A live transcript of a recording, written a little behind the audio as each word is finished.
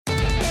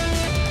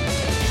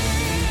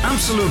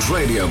Absolute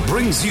Radio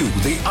brings you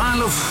the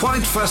Isle of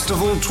Wight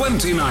Festival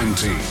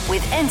 2019.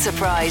 With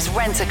Enterprise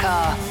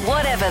Rent-A-Car.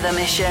 Whatever the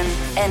mission,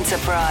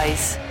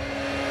 Enterprise.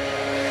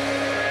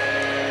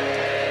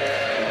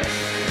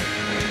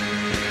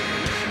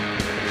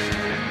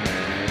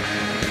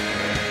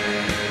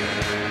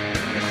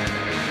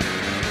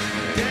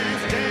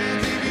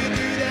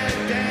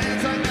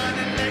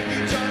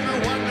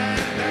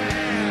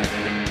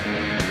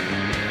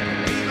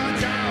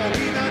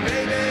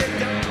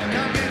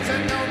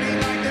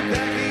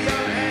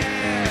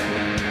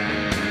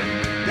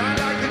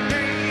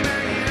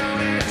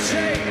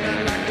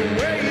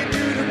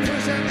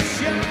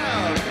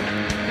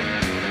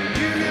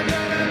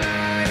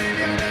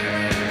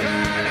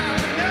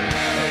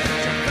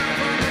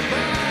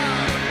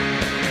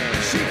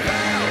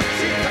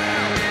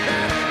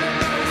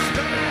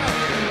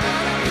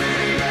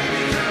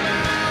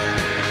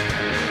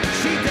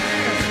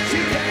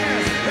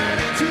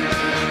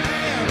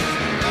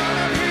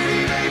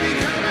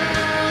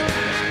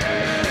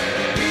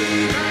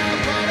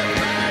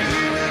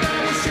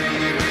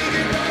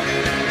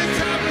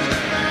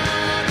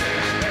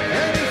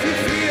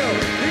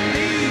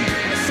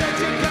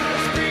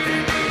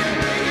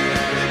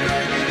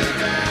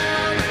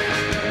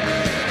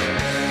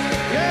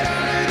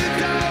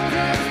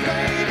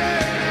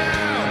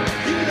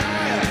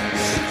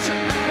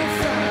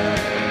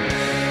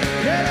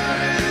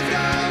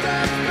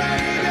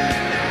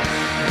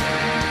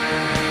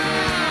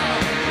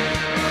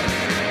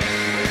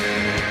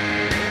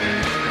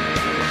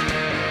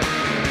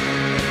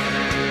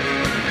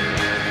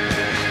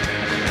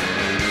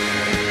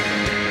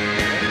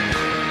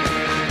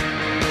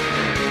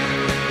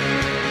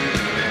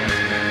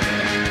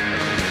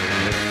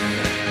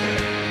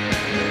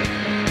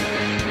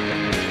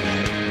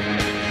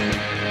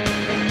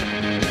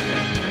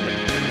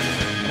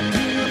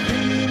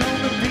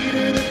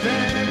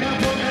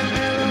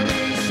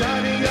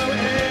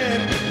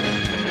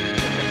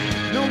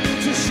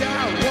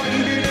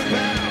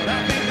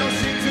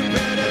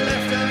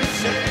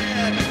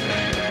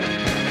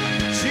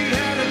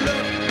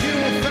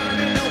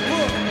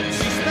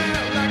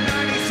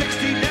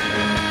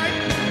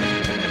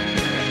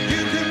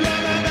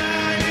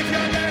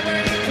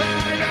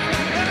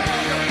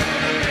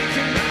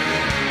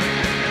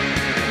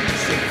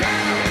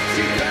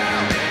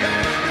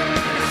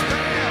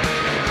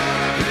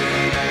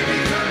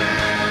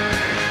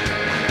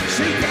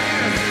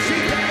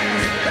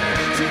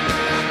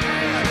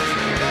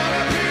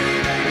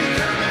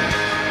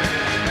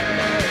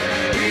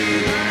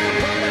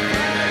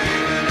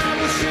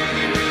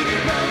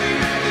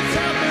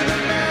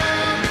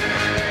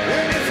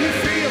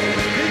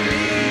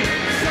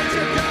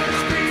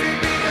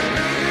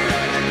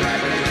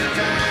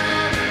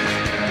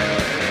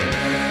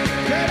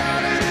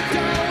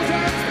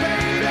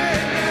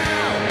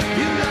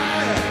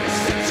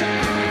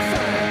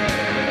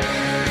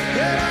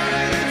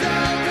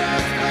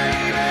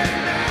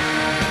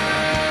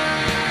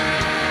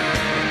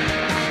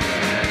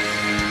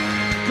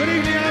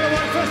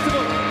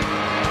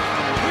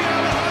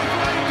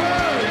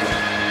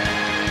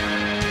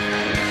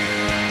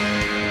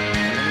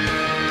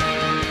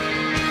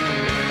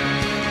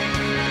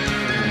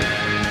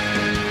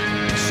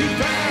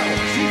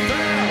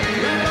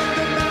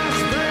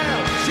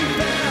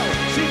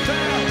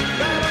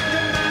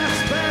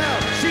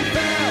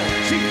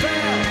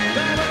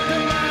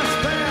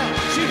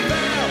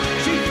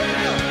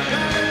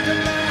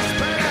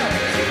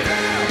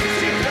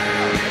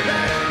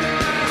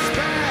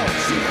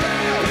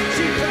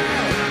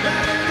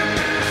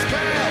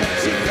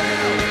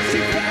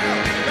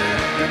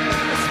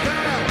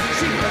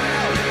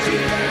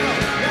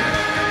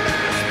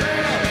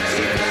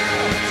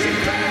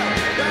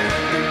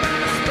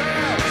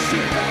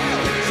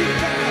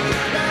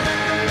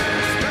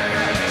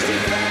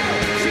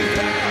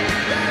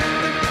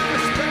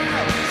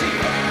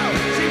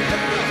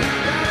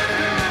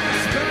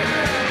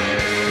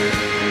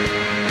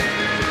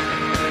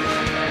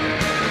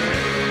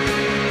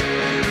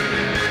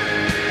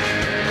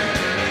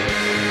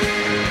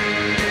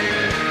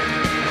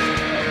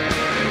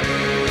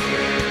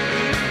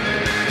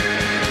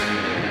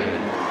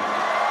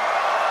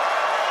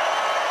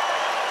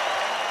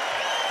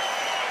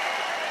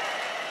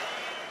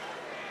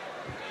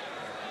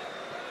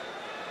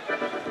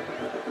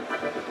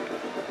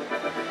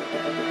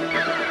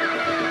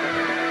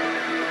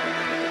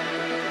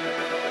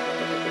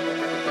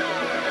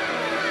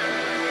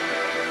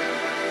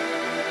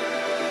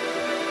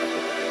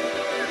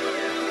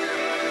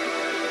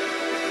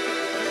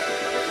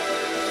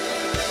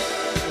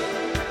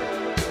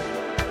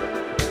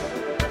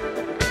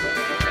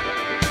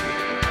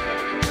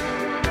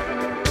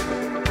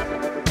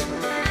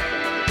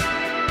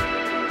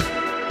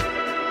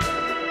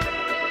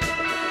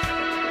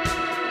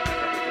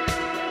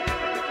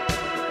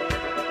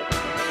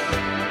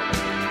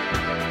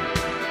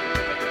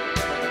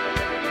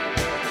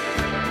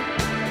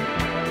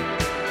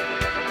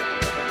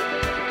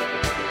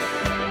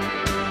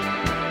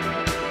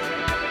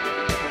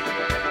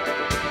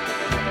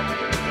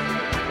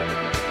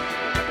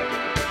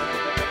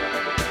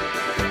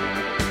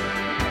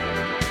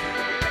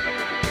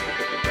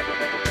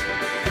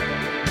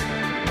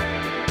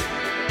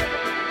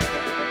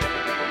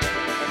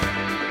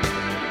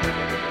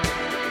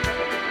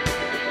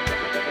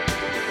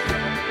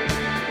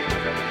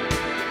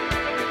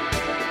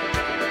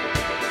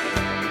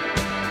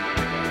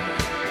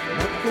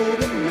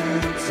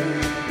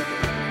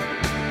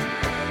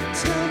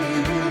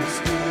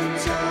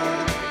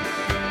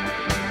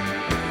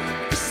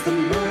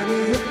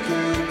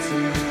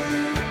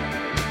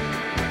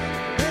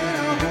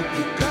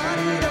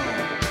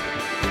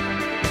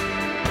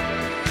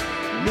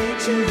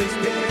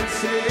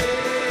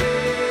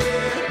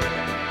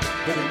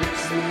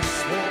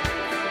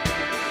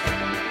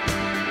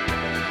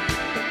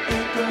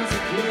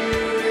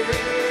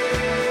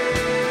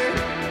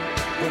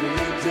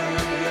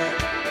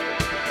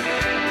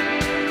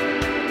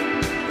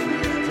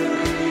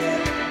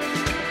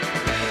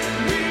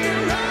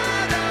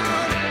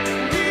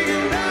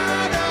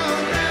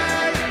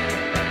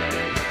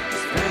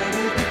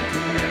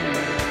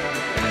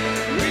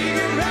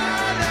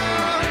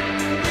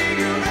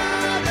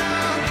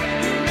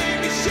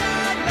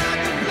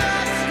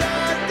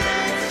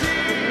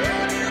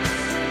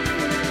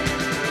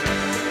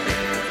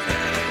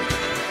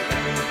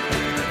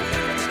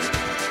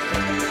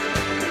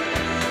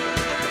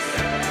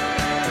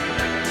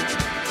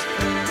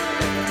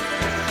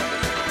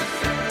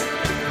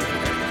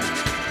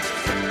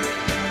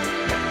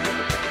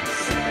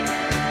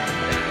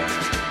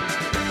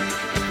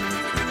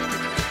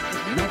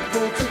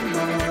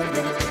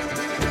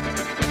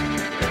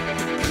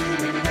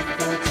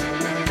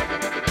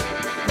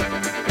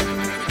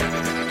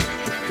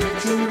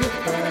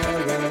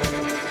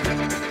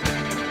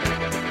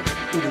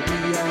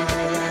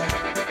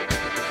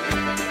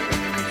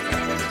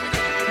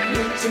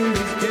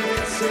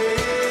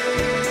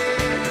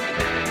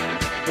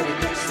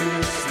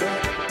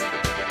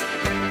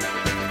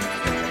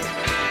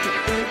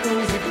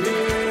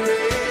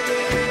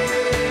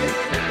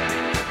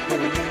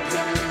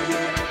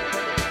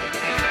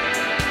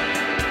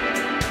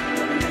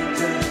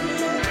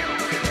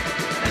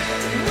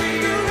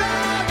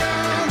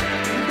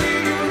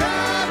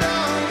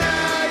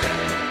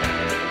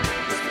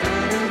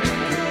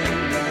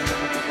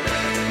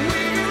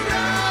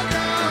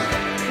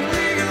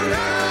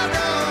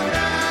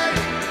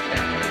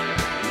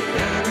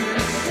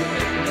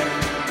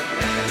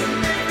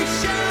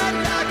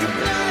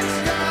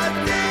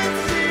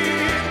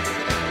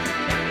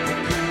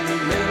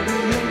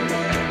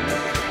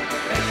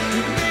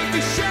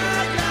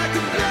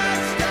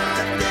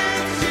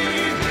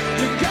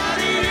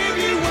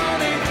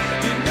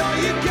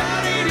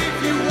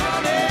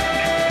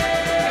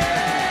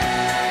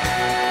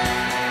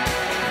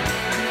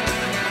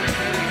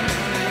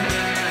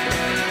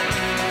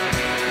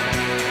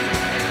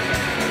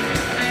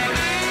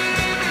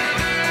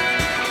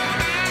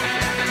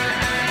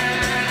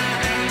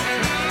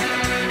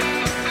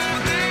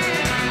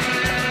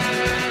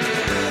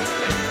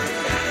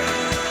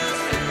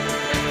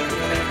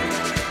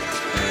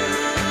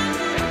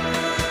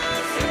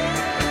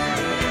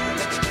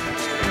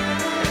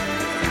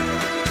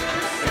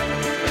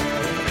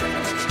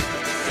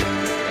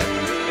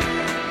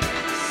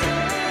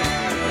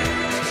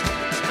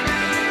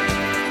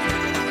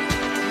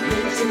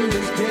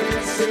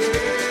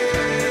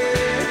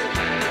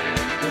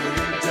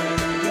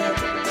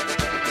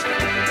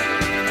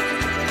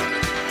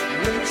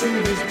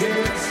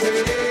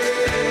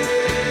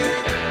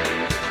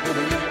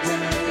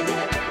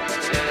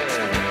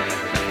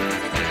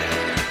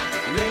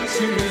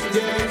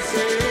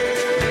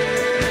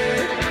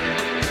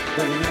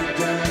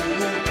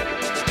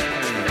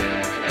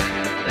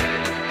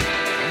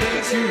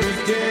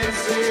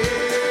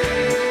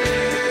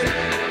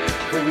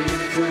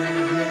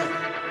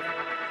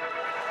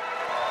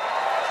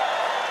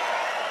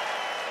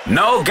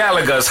 Noel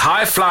Gallagher's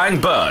High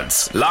Flying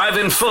Birds, live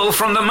in full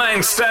from the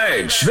main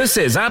stage. This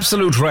is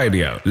Absolute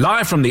Radio,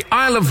 live from the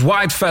Isle of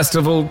Wight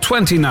Festival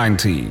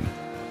 2019.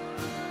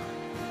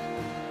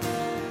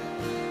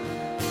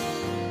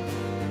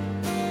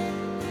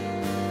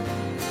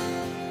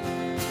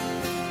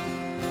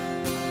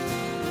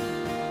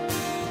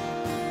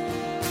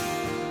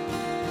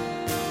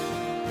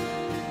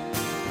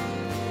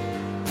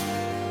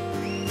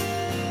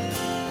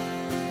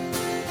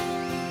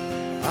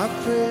 I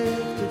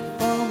drifted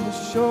from the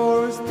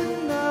shore as the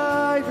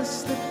night was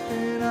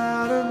slipping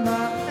out of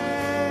my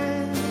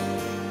hand.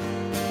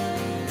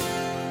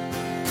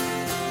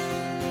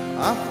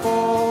 I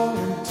fall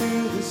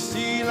into the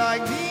sea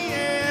like the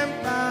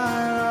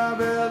empire I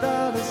built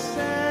out of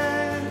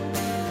sand.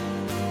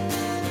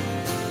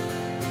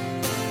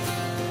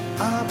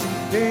 I've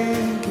been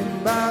thinking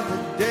about the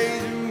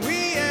days when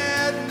we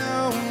had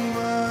no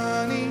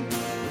money. The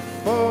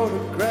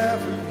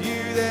photograph of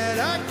you that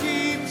I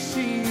keep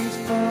seems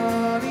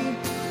funny.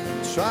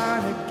 I'm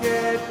trying to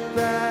get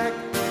back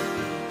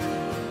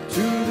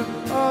to the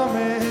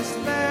promised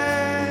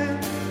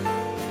land.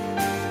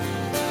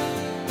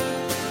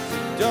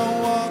 Don't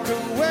walk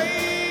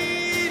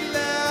away,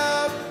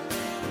 love.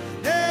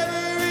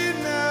 Never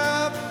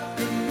enough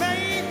could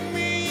make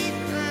me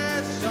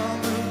crash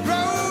on the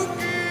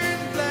broken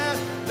glass.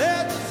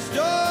 Let the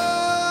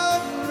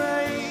storm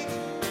rage,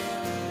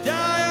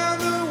 die on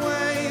the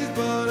waves,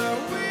 but I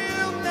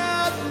will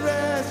not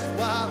rest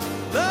while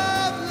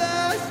love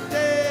lies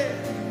dead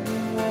in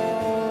the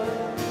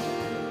water.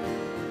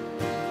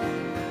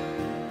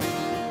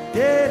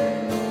 Dead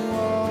in the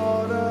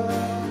water.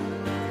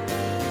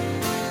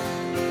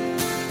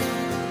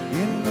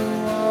 In the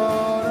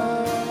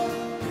water.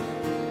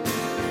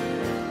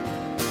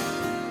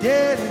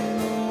 Dead in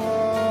the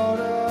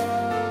water.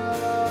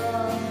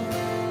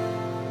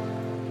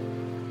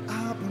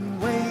 I've been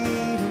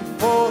waiting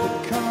for the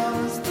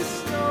calms, the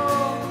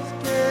storms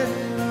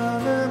getting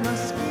under my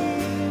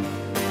skin.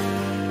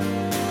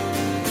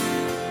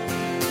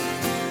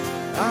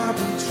 I've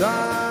been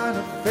trying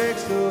to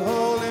fix the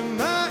hole in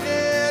my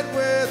head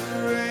where the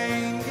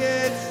rain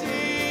gets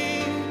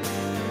in.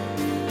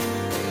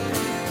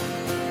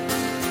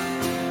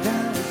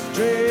 Now it's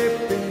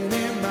dripping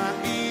in my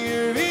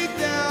ear, it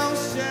don't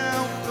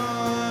sound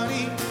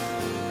funny.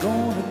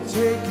 Gonna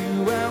take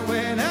you out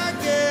when I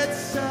get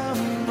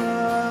some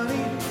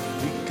money.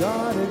 We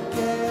gotta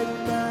get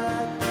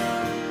back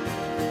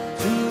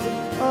to the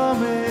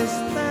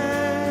promised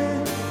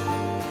land.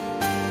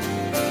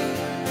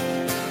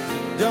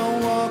 Don't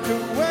walk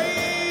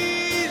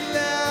away,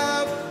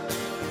 love.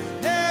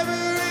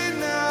 Never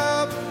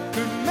enough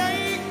could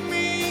make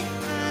me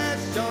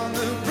crash on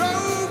the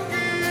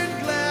broken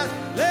glass.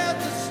 Let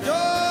the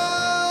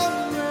storm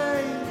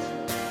rage,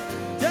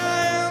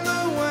 die on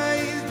the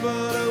waves,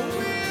 but I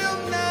will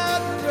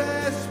not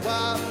rest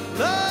while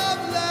love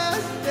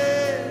lies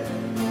dead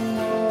in the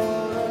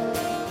water.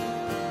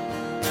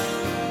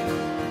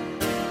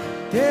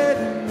 Dead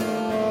in the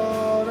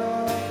water.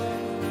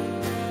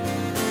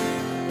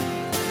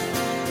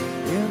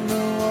 In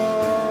the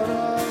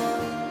water.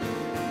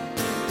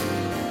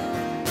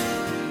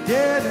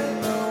 Dead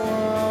in the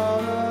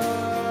water.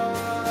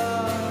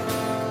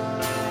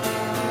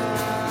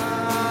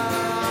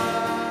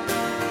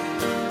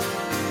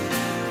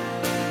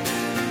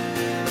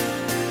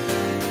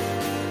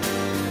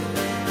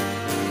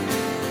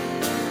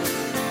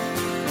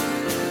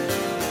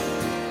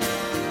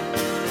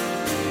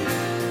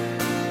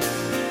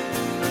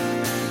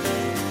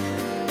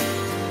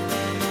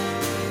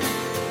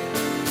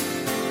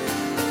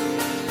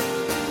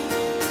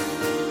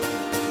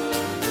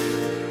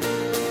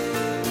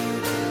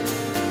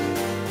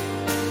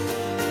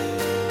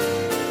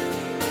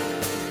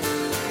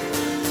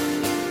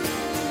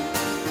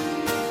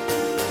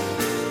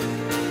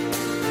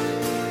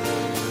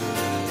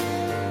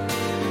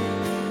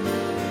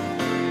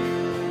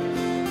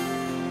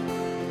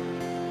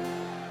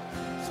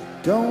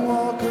 Don't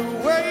walk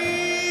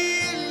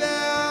away,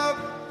 love.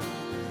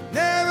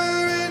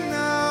 Never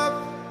enough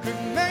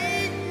could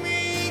make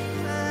me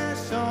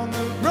crash on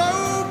the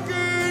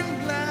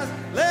broken glass.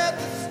 Let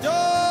the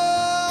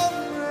storm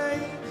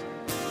rage,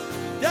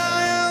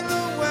 die on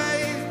the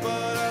waves,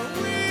 but I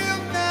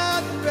will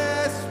not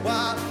rest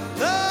while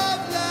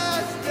love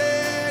lies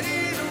dead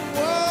in the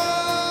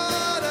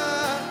water.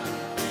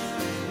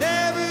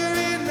 Never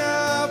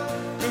enough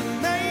could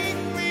make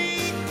me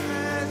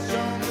crash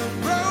on the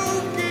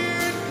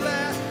broken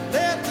glass.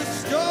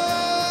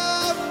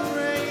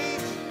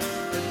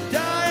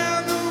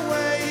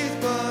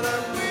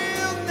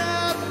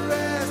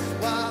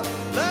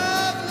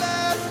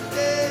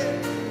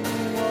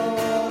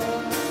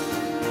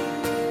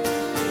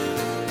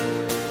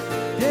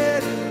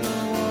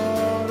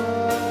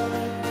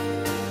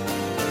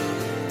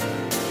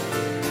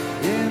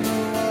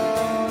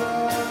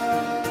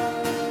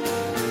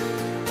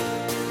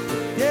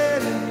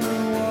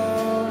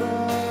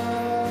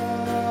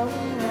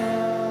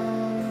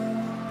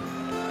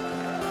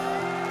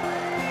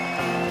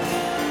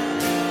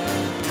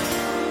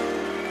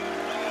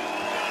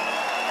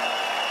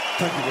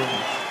 Thank you very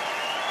much.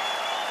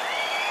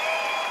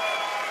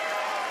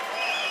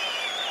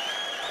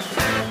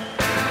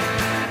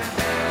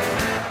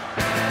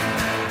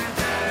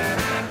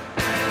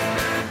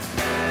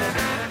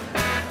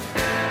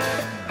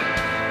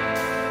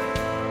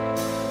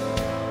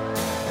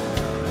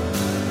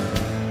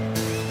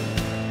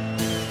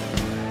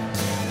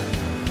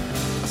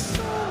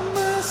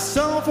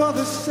 For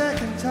the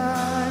second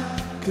time,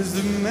 'cause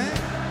the man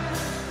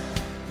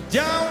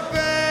don't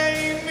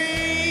pay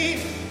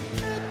me.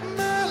 Met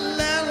my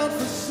landlord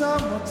for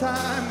some more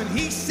time, and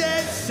he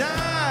said,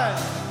 son,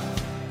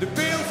 the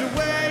bills are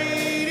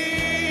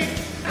waiting.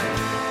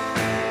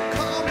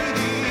 Called me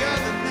the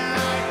other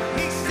night,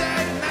 he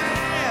said,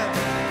 man,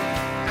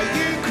 are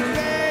you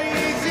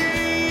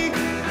crazy?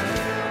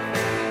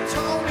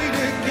 Told me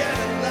to get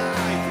a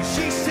life, and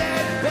she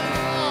said,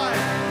 boy,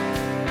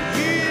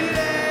 you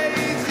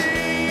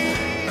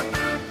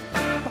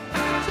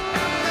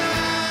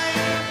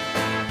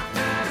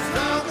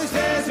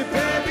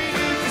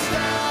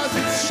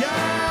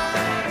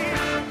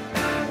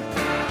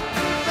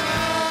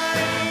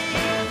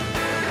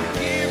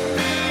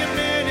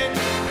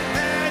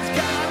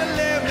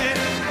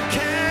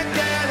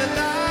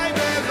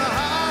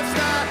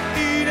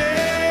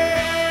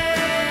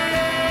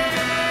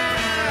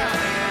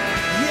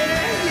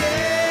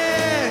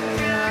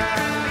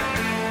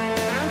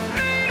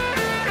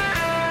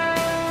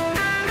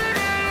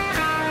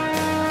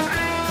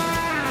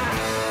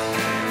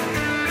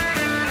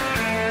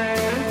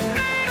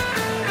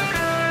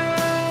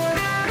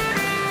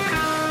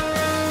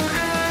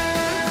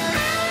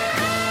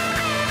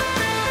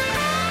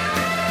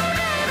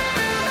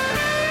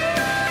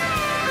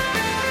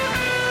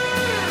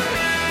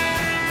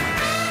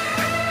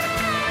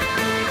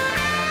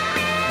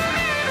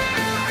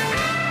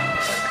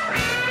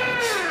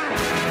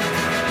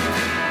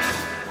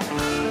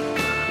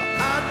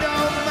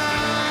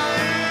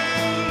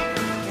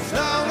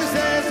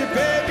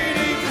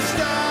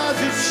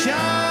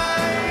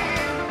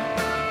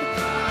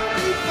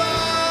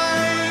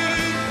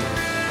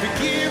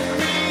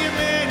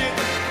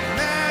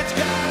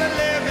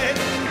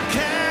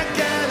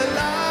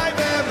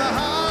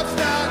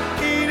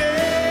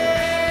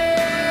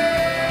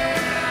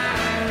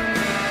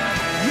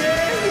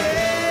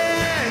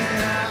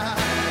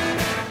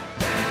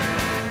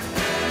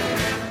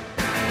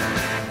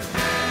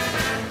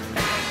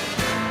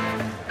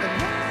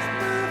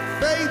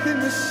in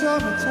the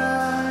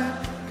summertime,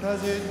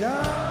 'cause it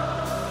don't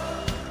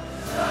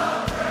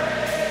stop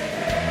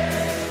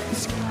raining. The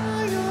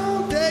sky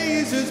all day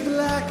is as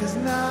black as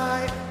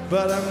night,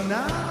 but I'm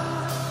not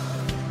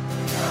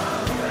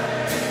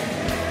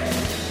raining.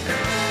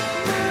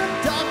 My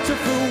doctor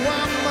for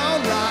one more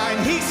line,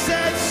 he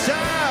said,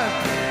 son,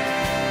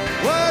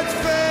 what's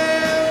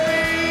fair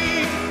me?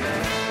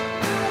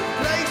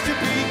 Place to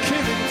be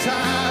killing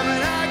time,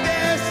 and I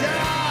guess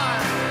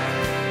I'm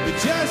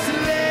just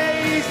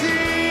lazy.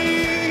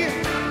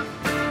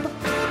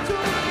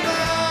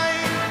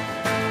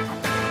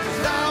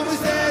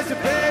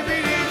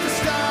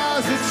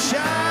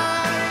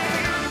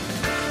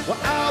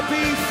 Well, I'll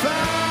be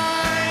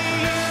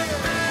fine.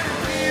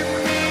 Give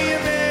me a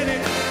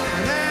minute,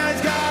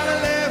 man's got a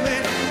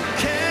limit.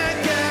 Can't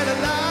get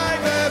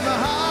alive and my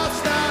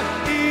heart's not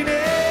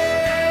beating.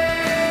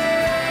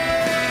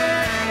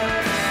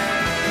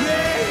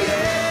 Yeah,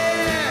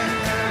 yeah.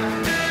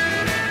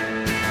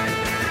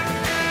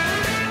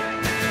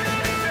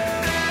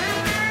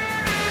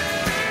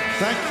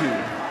 Thank you.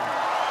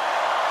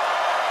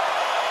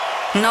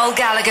 Noel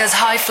Gallagher's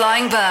High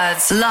Flying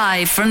Birds,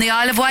 live from the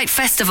Isle of Wight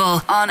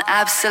Festival on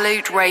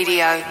Absolute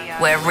Radio,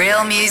 where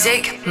real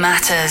music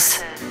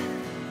matters.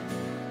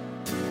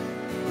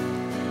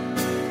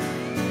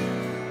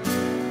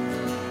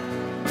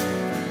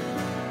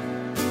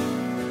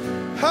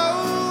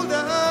 Hold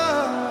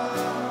on,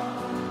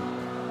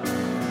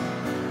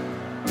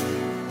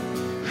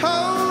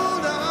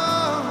 hold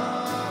on,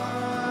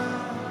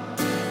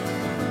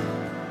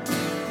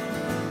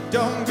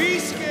 don't be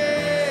scared.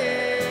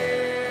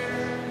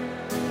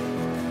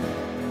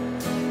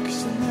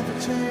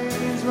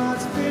 Change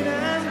what's been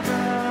and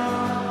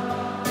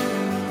gone.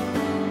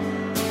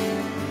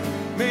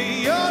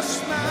 May your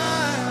smile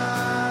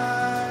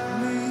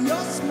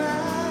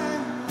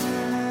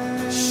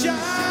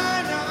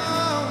shine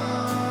on.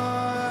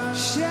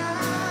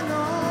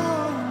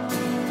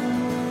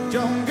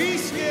 Don't be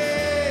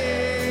scared.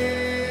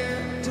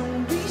 'Cause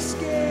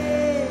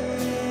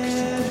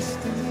your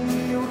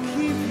destiny will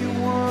keep you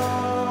warm.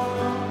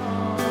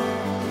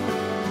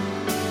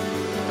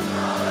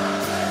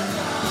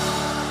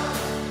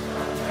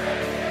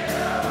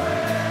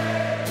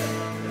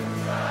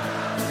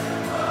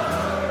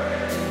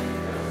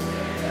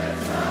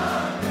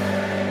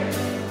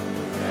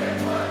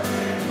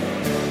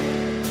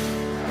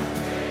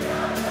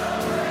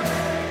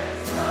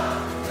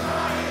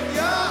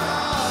 Yeah.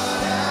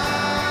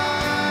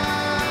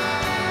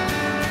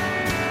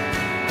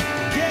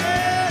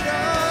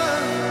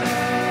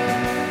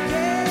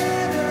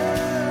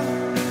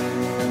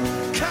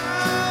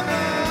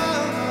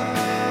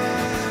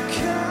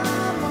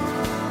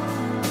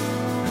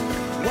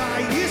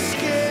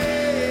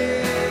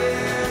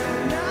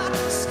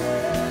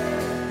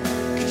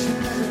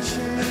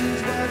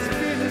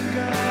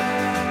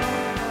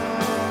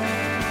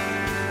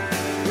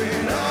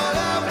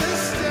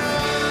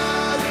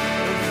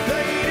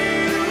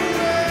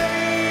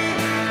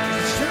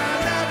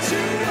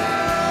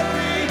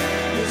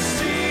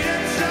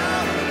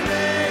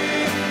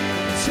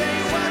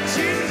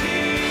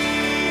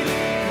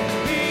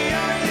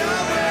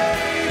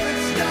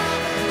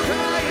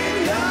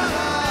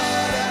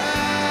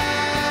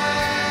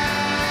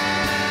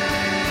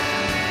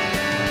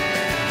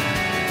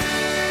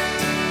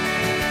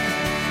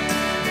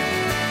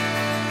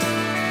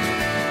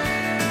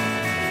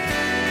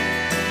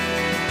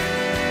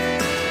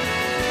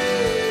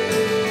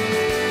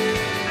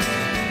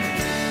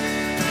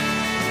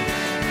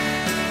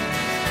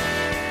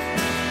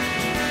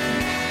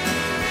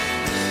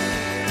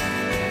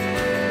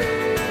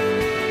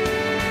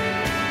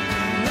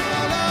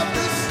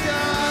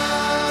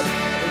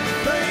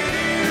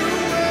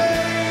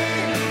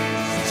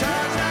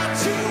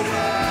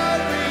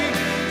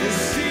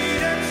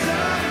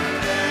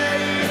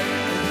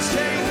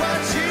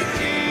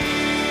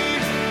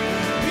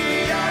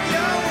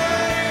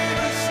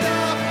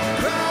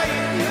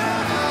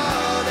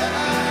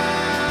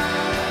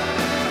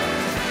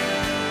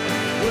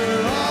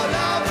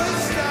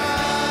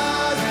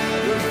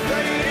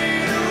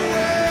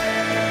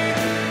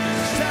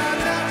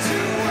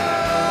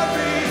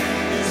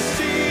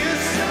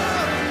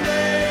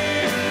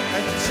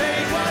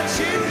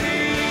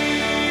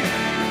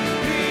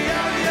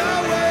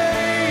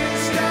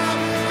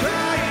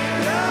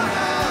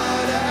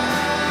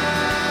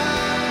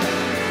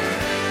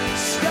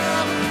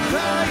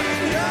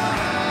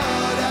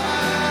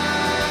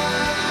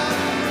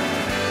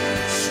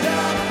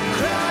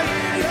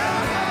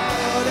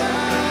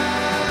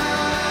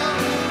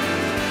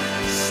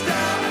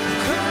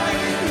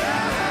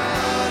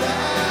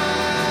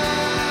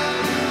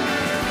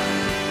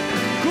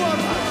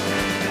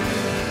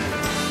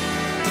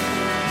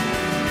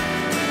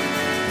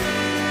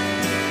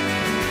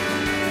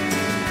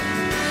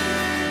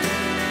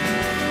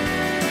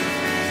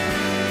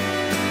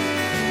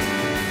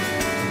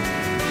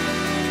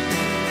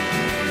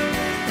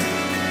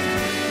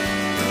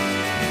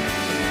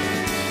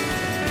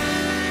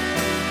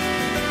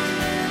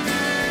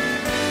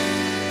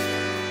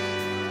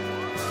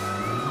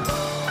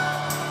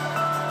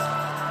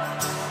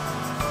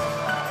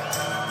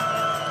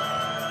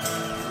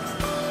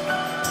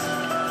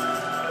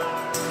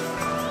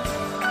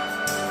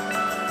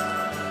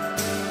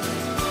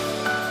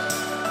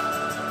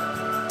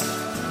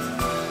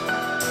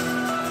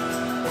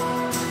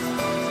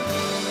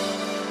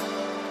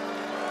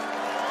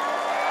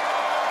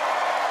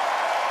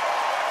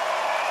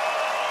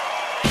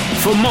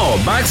 For more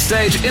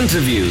backstage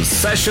interviews,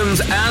 sessions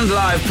and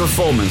live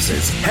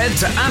performances, head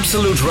to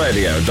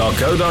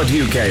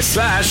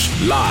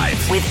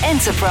absoluteradio.co.uk/live. With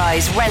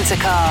Enterprise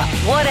Rent-A-Car.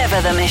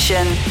 Whatever the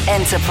mission,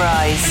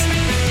 Enterprise.